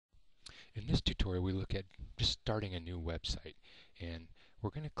In this tutorial we look at just starting a new website, and we're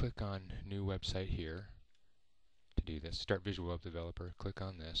going to click on new website here to do this. Start Visual Web Developer, click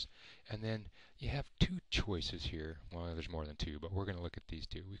on this, and then you have two choices here. Well, there's more than two, but we're going to look at these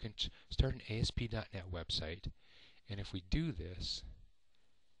two. We can start an ASP.NET website, and if we do this,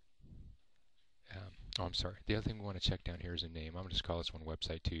 oh, I'm sorry. The other thing we want to check down here is a name. I'm going to just call this one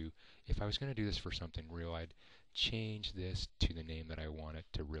Website 2. If I was going to do this for something real, I'd change this to the name that I want it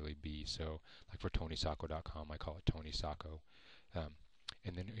to really be. So, like for TonySacco.com, I call it Tony Sacco.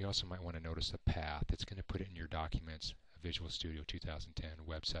 And then you also might want to notice a path. It's going to put it in your documents, Visual Studio 2010,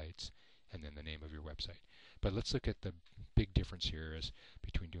 websites, and then the name of your website. But let's look at the big difference here is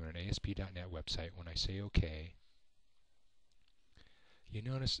between doing an ASP.NET website. When I say OK, you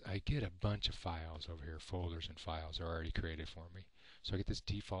notice I get a bunch of files over here, folders and files are already created for me. So I get this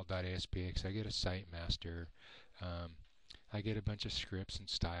default.aspx, I get a site master, I get a bunch of scripts and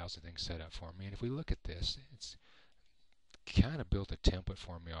styles and things set up for me. And if we look at this, it's kind of built a template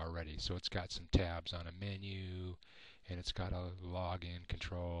for me already. So it's got some tabs on a menu, and it's got a login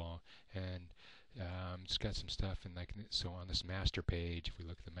control, and it's got some stuff in so on this master page. If we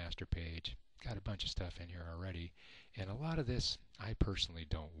look at the master page, got a bunch of stuff in here already, and a lot of this I personally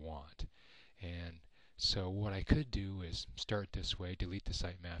don't want. And so what I could do is start this way, delete the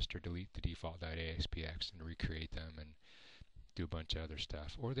site master, delete the default.aspx, and recreate them and do a bunch of other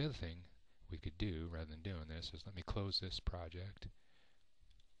stuff. Or the other thing we could do rather than doing this is let me close this project,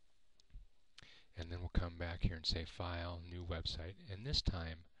 and then we'll come back here and say File, New Website, and this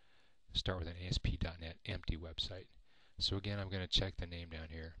time start with an ASP.NET empty website. So again, I'm going to check the name down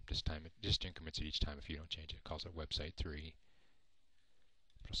here. This time it just increments it each time if you don't change it. It calls it Website 3.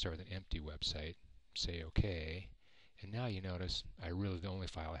 But I'll start with an empty website, say OK, and now you notice the only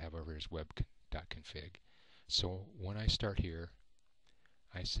file I have over here is web.config. So when I start here,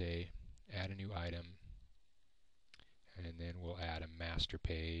 I say add a new item, and then we'll add a master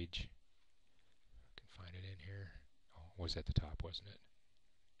page. I can find it in here. Oh, it was at the top, wasn't it?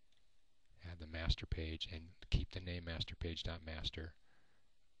 Add the master page and keep the name masterpage.master.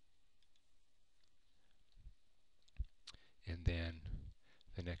 And then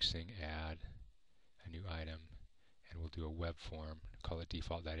the next thing, add a new item, and we'll do a web form, call it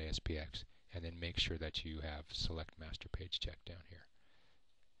default.aspx, and then make sure that you have select master page checked down here.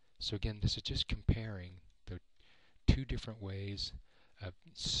 So again, this is just comparing the two different ways of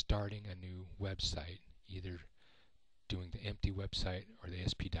starting a new website, either doing the empty website or the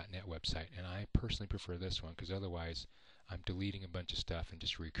ASP.NET website. And I personally prefer this one because otherwise I'm deleting a bunch of stuff and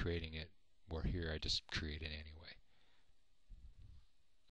just recreating it, where here I just create it anyway.